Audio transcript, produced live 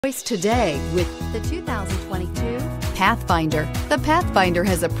Choice today with the 2022 Pathfinder. The Pathfinder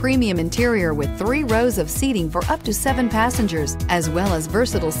has a premium interior with 3 rows of seating for up to 7 passengers, as well as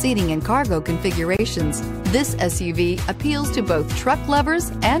versatile seating and cargo configurations. This SUV appeals to both truck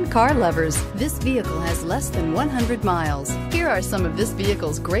lovers and car lovers. This vehicle has less than 100 miles. Here are some of this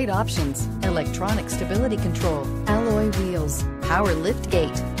vehicle's great options: electronic stability control, alloy wheels, power lift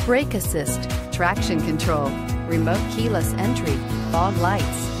gate, brake assist, traction control, remote keyless entry, fog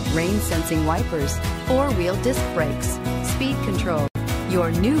lights, rain sensing wipers, 4-wheel disc brakes, speed control. Your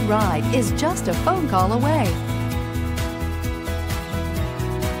new ride is just a phone call away.